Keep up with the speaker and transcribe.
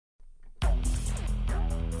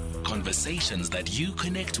conversations that you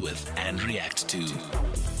connect with and react to.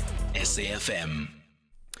 SAFM.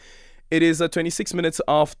 It is 26 minutes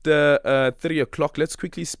after 3 o'clock. Let's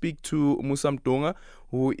quickly speak to Musa Mdunge,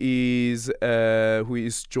 who is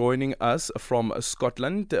joining us from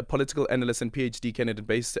Scotland, a political analyst and PhD candidate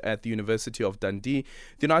based at the University of Dundee.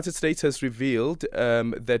 The United States has revealed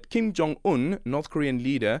that Kim Jong Un, North Korean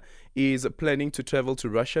leader, is planning to travel to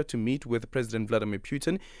Russia to meet with President Vladimir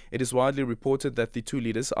Putin. It is widely reported that the two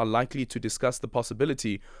leaders are likely to discuss the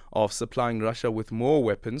possibility of supplying Russia with more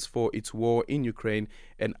weapons for its war in Ukraine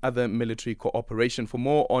and other military cooperation. For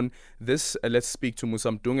more on this, let's speak to Musa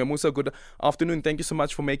Mdunge. Musa, good afternoon. Thank you so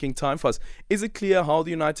much for making time for us. Is it clear how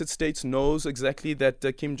the United States knows exactly that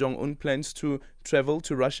Kim Jong Un plans to travel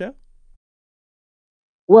to Russia?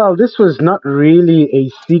 Well, this was not really a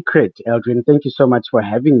secret, Eldrin. Thank you so much for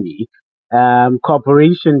having me.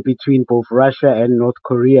 Cooperation between both Russia and North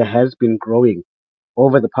Korea has been growing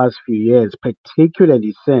over the past few years,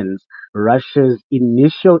 particularly since Russia's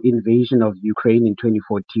initial invasion of Ukraine in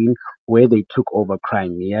 2014, where they took over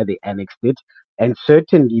Crimea, they annexed it. And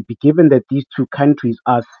certainly, given that these two countries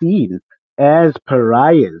are seen as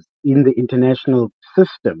pariahs in the international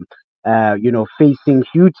system, facing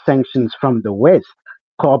huge sanctions from the West,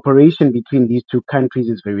 cooperation between these two countries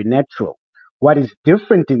is very natural. What is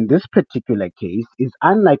different in this particular case is,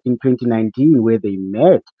 unlike in 2019, where they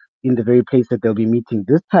met in the very place that they'll be meeting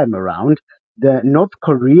this time around, the North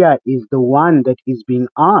Korea is the one that is being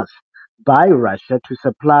asked by Russia to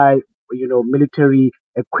supply, military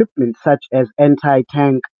equipment such as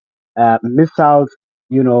anti-tank missiles,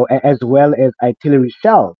 as well as artillery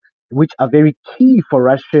shells, which are very key for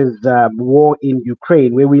Russia's war in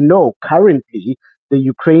Ukraine, where we know currently the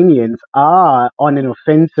Ukrainians are on an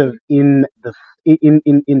offensive in the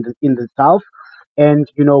south, and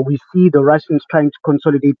we see the Russians trying to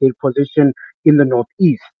consolidate their position in the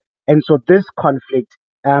northeast. And so this conflict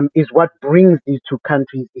is what brings these two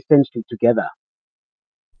countries essentially together.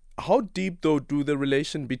 How deep, though, do the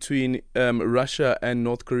relation between Russia and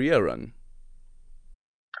North Korea run?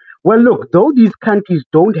 Well, look, though these countries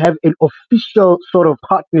don't have an official sort of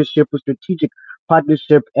partnership or strategic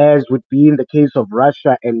partnership as would be in the case of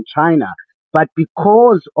Russia and China, but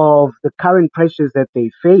because of the current pressures that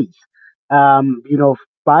they face,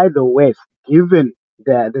 by the West, given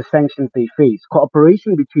the sanctions they face,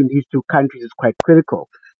 cooperation between these two countries is quite critical.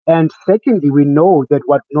 And secondly, we know that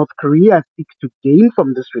what North Korea seeks to gain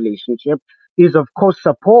from this relationship is, of course,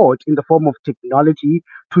 support in the form of technology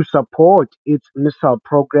to support its missile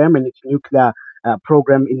program and its nuclear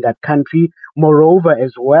program in that country. Moreover,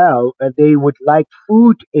 as well, they would like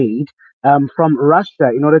food aid from Russia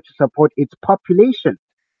in order to support its population.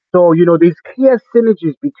 So, there's clear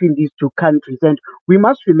synergies between these two countries. And we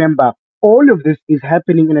must remember, all of this is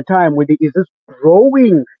happening in a time where there is this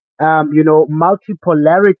growing,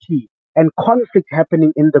 multipolarity and conflict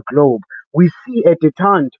happening in the globe. We see a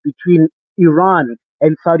detente between Iran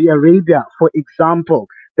and Saudi Arabia, for example,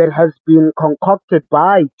 that has been concocted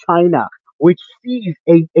by China, which sees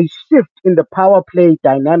a shift in the power play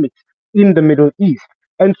dynamics in the Middle East.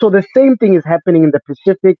 And so the same thing is happening in the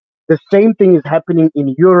Pacific, the same thing is happening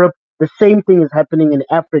in Europe, the same thing is happening in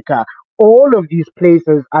Africa. All of these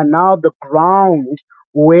places are now the ground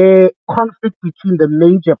where conflict between the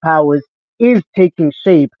major powers is taking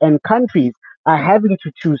shape, and countries are having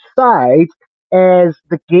to choose sides as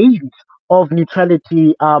the gains of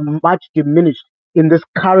neutrality are much diminished in this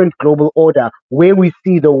current global order, where we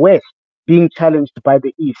see the West being challenged by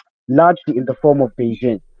the East, largely in the form of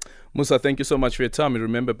Beijing. Musa, thank you so much for your time. I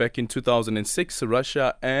remember back in 2006,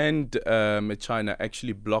 Russia and China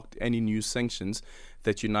actually blocked any new sanctions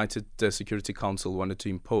that United Security Council wanted to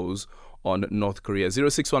impose on North Korea.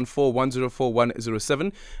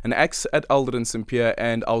 0614-104-107 and X at Aldrin Sampier,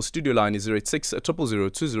 and our studio line is 086 000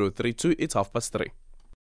 2032. It's 3:30.